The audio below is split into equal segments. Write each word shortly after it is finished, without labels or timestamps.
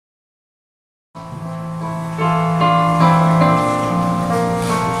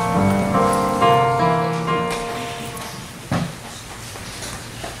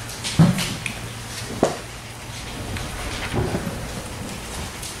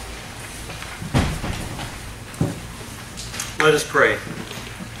Let us pray.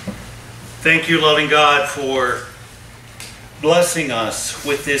 Thank you, loving God, for blessing us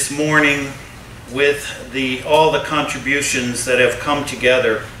with this morning, with all the contributions that have come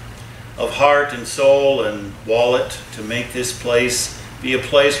together of heart and soul and wallet to make this place be a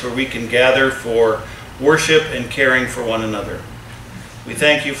place where we can gather for worship and caring for one another. We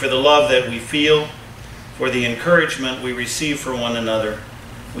thank you for the love that we feel, for the encouragement we receive from one another.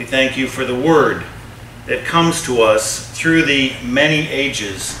 We thank you for the word that comes to us through the many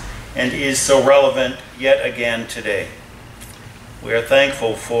ages and is so relevant yet again today. We are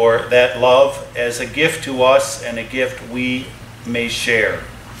thankful for that love as a gift to us and a gift we may share.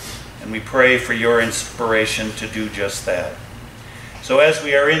 And we pray for your inspiration to do just that. So as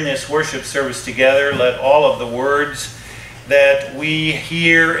we are in this worship service together, let all of the words that we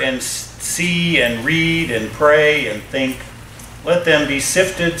hear and see and read and pray and think, let them be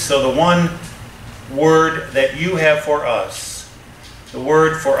sifted so the one word that you have for us, the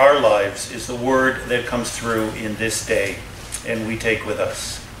word for our lives, is the word that comes through in this day and we take with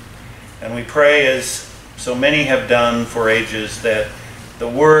us. And we pray, as so many have done for ages, that the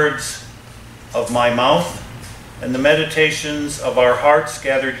words of my mouth and the meditations of our hearts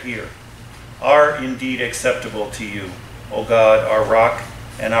gathered here are indeed acceptable to you, O God, our rock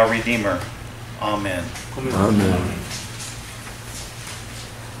and our Redeemer. Amen. Amen. Amen.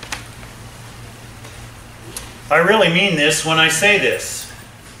 I really mean this when I say this.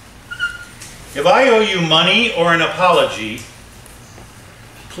 If I owe you money or an apology,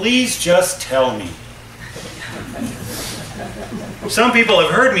 please just tell me. Some people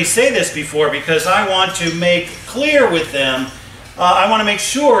have heard me say this before because I want to make clear with them, I want to make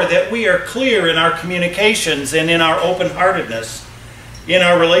sure that we are clear in our communications and in our open-heartedness in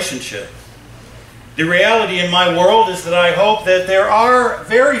our relationship. The reality in my world is that I hope that there are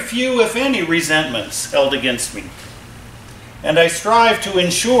very few, if any, resentments held against me. And I strive to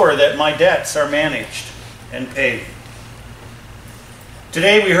ensure that my debts are managed and paid.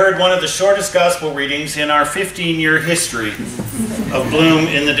 Today we heard one of the shortest gospel readings in our 15-year history of Bloom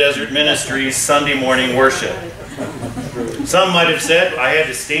in the Desert Ministries Sunday morning worship. Some might have said I had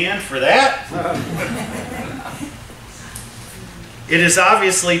to stand for that. It is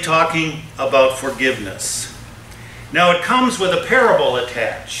obviously talking about forgiveness. Now it comes with a parable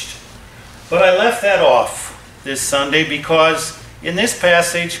attached, but I left that off this Sunday because in this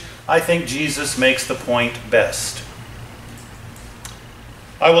passage I think Jesus makes the point best.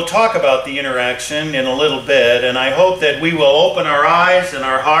 I will talk about the interaction in a little bit, and I hope that we will open our eyes and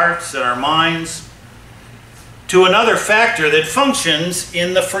our hearts and our minds to another factor that functions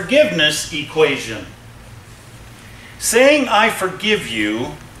in the forgiveness equation. Saying I forgive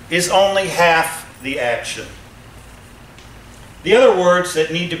you is only half the action. The other words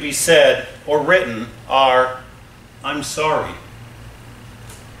that need to be said or written are, I'm sorry.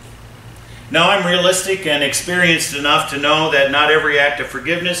 Now I'm realistic and experienced enough to know that not every act of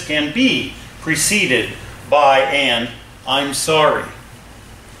forgiveness can be preceded by an I'm sorry.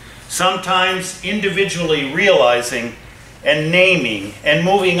 Sometimes individually realizing and naming and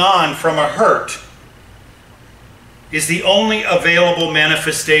moving on from a hurt is the only available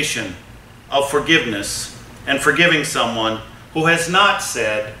manifestation of forgiveness and forgiving someone who has not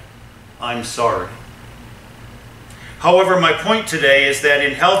said, I'm sorry. However, my point today is that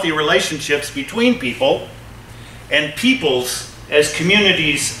in healthy relationships between people and peoples as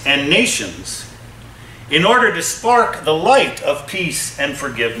communities and nations, in order to spark the light of peace and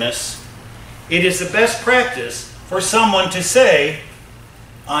forgiveness, it is the best practice for someone to say,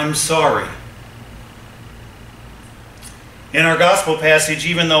 I'm sorry. In our gospel passage,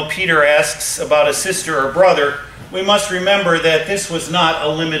 even though Peter asks about a sister or brother, we must remember that this was not a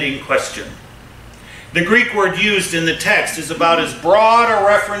limiting question. The Greek word used in the text is about as broad a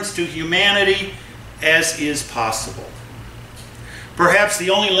reference to humanity as is possible. Perhaps the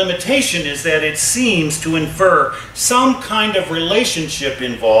only limitation is that it seems to infer some kind of relationship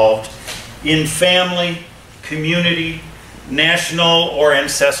involved in family, community, national, or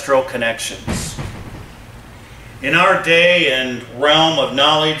ancestral connections. In our day and realm of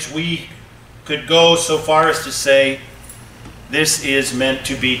knowledge, we could go so far as to say this is meant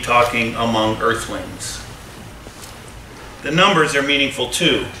to be talking among earthlings. The numbers are meaningful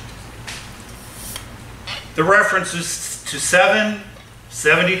too. The references to 7,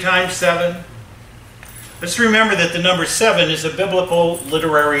 70 times 7. Let's remember that the number 7 is a biblical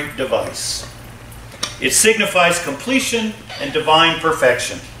literary device. It signifies completion and divine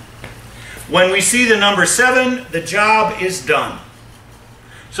perfection. When we see the number 7, the job is done.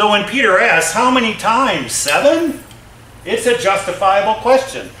 So when Peter asks, how many times? 7? It's a justifiable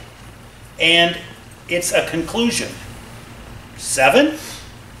question. And it's a conclusion. 7?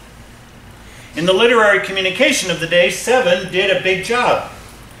 In the literary communication of the day, 7 did a big job.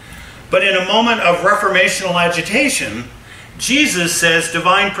 But in a moment of reformational agitation, Jesus says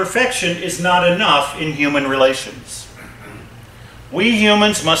divine perfection is not enough in human relations. We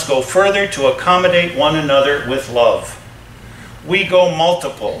humans must go further to accommodate one another with love. We go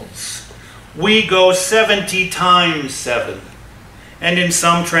multiples. We go 70 times 7. And in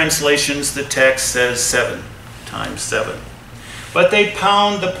some translations, the text says 7 times 7. But they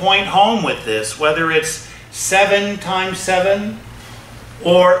pound the point home with this, whether it's 7 times 7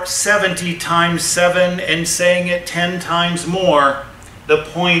 or 70 times 7 and saying it 10 times more, the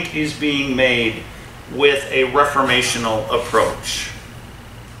point is being made with a reformational approach.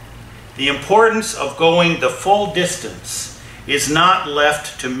 The importance of going the full distance is not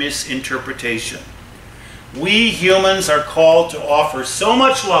left to misinterpretation. We humans are called to offer so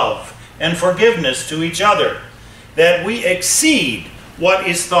much love and forgiveness to each other that we exceed what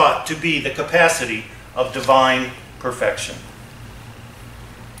is thought to be the capacity of divine perfection.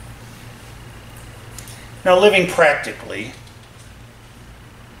 Now, living practically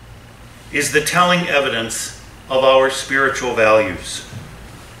is the telling evidence of our spiritual values.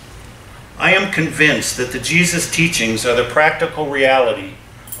 I am convinced that the Jesus teachings are the practical reality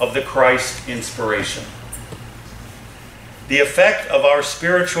of the Christ inspiration. The effect of our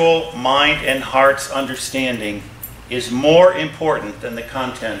spiritual mind and heart's understanding is more important than the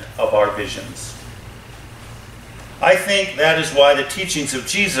content of our visions. I think that is why the teachings of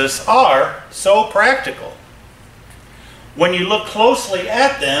Jesus are so practical. When you look closely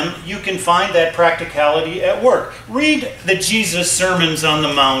at them, you can find that practicality at work. Read the Jesus sermons on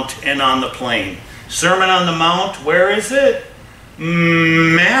the Mount and on the plain. Sermon on the Mount, where is it?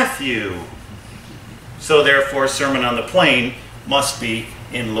 Matthew. So therefore, Sermon on the Plain must be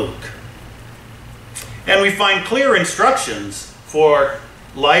in Luke. And we find clear instructions for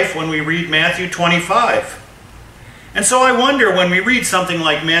life when we read Matthew 25. And so I wonder, when we read something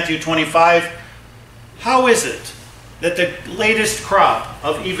like Matthew 25, how is it that the latest crop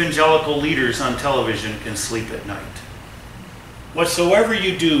of evangelical leaders on television can sleep at night? Whatsoever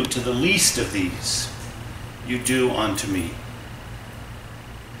you do to the least of these, you do unto me.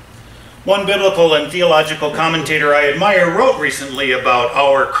 One biblical and theological commentator I admire wrote recently about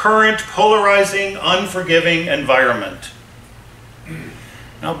our current polarizing, unforgiving environment.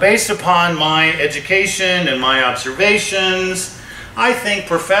 Now, based upon my education and my observations, I think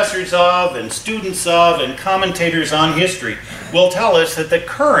professors of and students of and commentators on history will tell us that the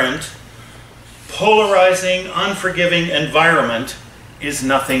current polarizing, unforgiving environment is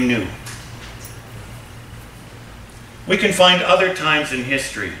nothing new. We can find other times in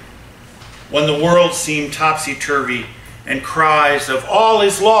history when the world seemed topsy-turvy and cries of "all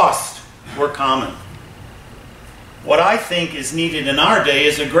is lost" were common. What I think is needed in our day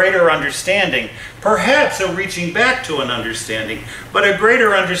is a greater understanding, perhaps a reaching back to an understanding, but a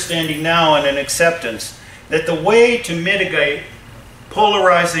greater understanding now and an acceptance that the way to mitigate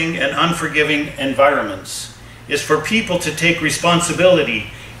polarizing and unforgiving environments is for people to take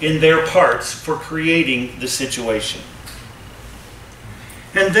responsibility in their parts for creating the situation.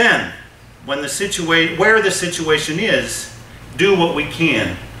 And then, where the situation is, do what we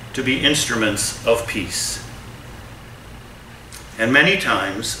can to be instruments of peace. And many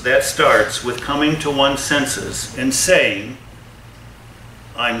times that starts with coming to one's senses and saying,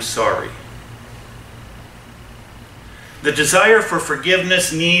 "I'm sorry." The desire for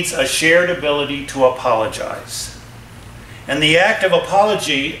forgiveness needs a shared ability to apologize. And the act of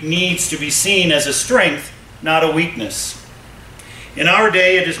apology needs to be seen as a strength, not a weakness. In our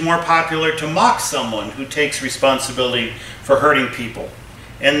day, it is more popular to mock someone who takes responsibility for hurting people,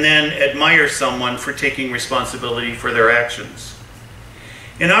 and then admire someone for taking responsibility for their actions.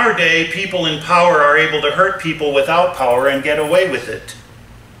 In our day, people in power are able to hurt people without power and get away with it.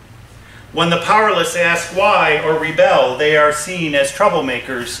 When the powerless ask why or rebel, they are seen as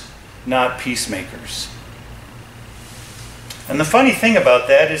troublemakers, not peacemakers. And the funny thing about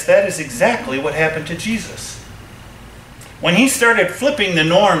that is exactly what happened to Jesus. When he started flipping the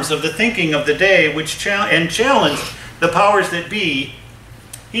norms of the thinking of the day and challenged the powers that be,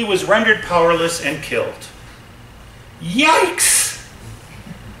 he was rendered powerless and killed. Yikes!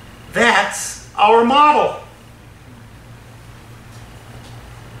 That's our model.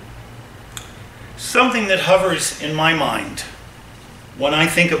 Something that hovers in my mind when I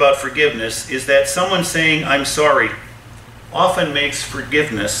think about forgiveness is that someone saying "I'm sorry" often makes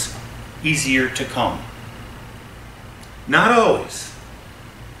forgiveness easier to come. Not always,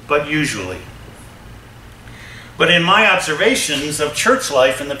 but usually. But in my observations of church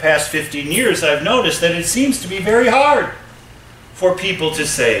life in the past 15 years, I've noticed that it seems to be very hard for people to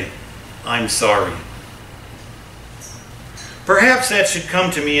say, "I'm sorry." Perhaps that should come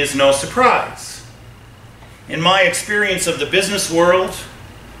to me as no surprise. In my experience of the business world,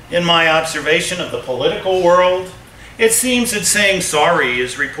 in my observation of the political world, it seems that saying sorry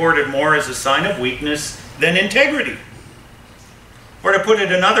is reported more as a sign of weakness than integrity. Or to put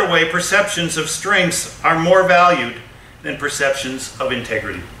it another way, perceptions of strengths are more valued than perceptions of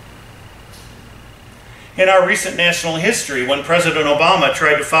integrity. In our recent national history, when President Obama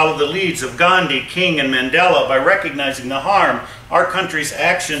tried to follow the leads of Gandhi, King, and Mandela by recognizing the harm our country's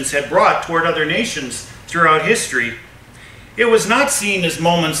actions had brought toward other nations throughout history, it was not seen as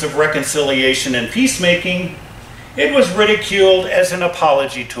moments of reconciliation and peacemaking. It was ridiculed as an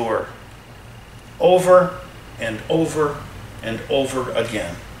apology tour, over and over and over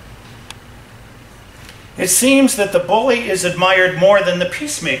again. It seems that the bully is admired more than the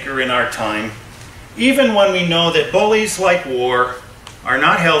peacemaker in our time, even when we know that bullies, like war, are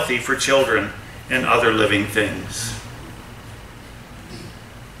not healthy for children and other living things.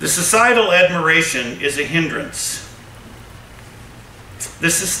 The societal admiration is a hindrance.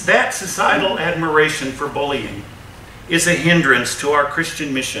 That societal admiration for bullying is a hindrance to our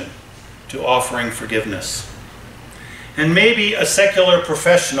Christian mission to offering forgiveness. And maybe a secular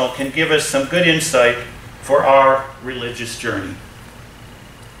professional can give us some good insight for our religious journey.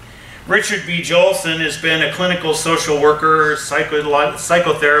 Richard B. Jolson has been a clinical social worker,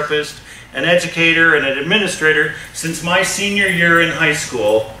 psychotherapist, an educator, and an administrator since my senior year in high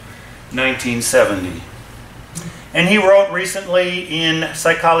school, 1970. And he wrote recently in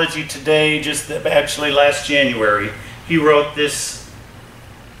Psychology Today, actually last January, he wrote this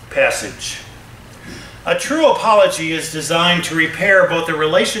passage. A true apology is designed to repair both the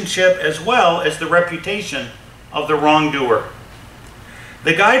relationship as well as the reputation of the wrongdoer.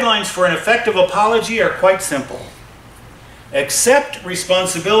 The guidelines for an effective apology are quite simple. Accept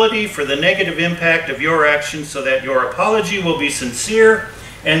responsibility for the negative impact of your actions so that your apology will be sincere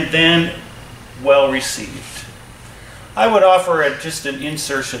and then well received. I would offer just an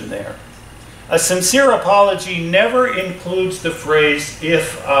insertion there. A sincere apology never includes the phrase,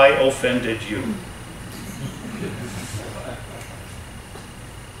 "if I offended you."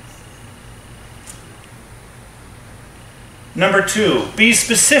 Number 2, be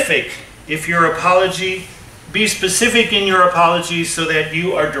specific in your apology so that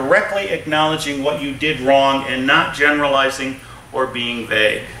you are directly acknowledging what you did wrong and not generalizing or being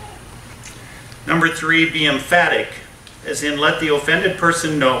vague. Number 3, be emphatic, as in let the offended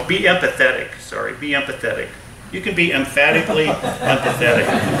person know. Be empathetic. You can be emphatically empathetic.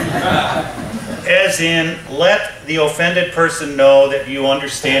 As in, let the offended person know that you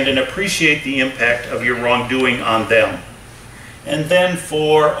understand and appreciate the impact of your wrongdoing on them. And then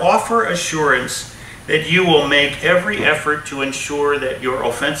 4, offer assurance that you will make every effort to ensure that your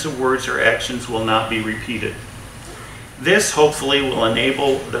offensive words or actions will not be repeated. This hopefully will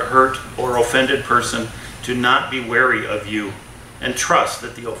enable the hurt or offended person to not be wary of you and trust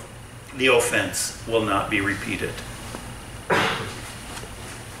that the offense will not be repeated.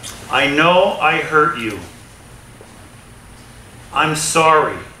 I know I hurt you. I'm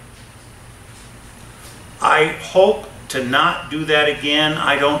sorry. I hope to not do that again.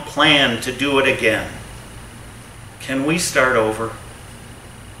 I don't plan to do it again. Can we start over?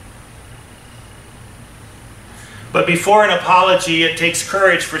 But before an apology, it takes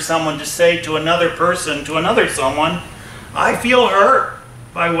courage for someone to say to another person, to another someone, I feel hurt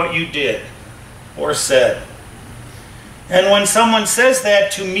by what you did or said. And when someone says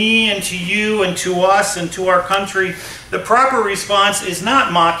that to me and to you and to us and to our country, the proper response is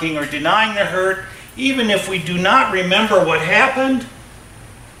not mocking or denying the hurt, even if we do not remember what happened.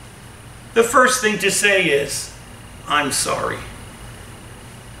 The first thing to say is, I'm sorry.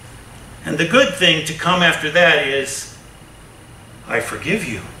 And the good thing to come after that is, I forgive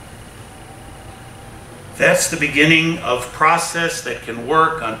you. That's the beginning of a process that can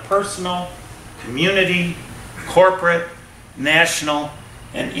work on personal, community, corporate, national,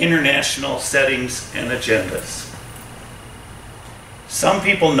 and international settings and agendas. Some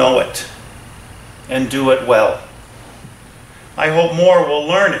people know it and do it well. I hope more will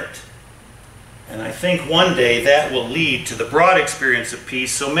learn it. And I think one day that will lead to the broad experience of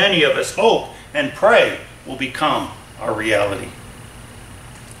peace so many of us hope and pray will become our reality.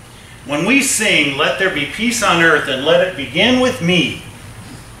 When we sing, let there be peace on earth and let it begin with me,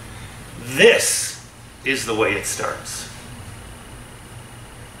 this is the way it starts.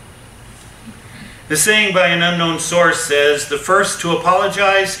 The saying by an unknown source says, the first to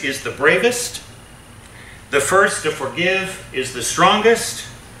apologize is the bravest, the first to forgive is the strongest,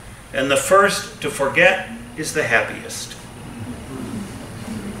 and the first to forget is the happiest.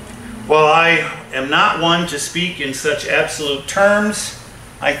 While I am not one to speak in such absolute terms,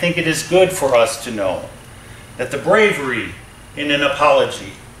 I think it is good for us to know that the bravery in an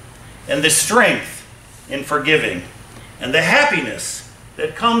apology, and the strength in forgiving, and the happiness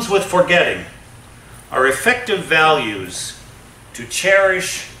that comes with forgetting are effective values to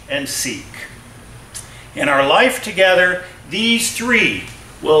cherish and seek. In our life together, these three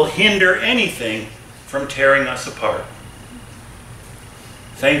will hinder anything from tearing us apart.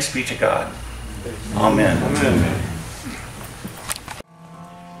 Thanks be to God. Amen. Amen.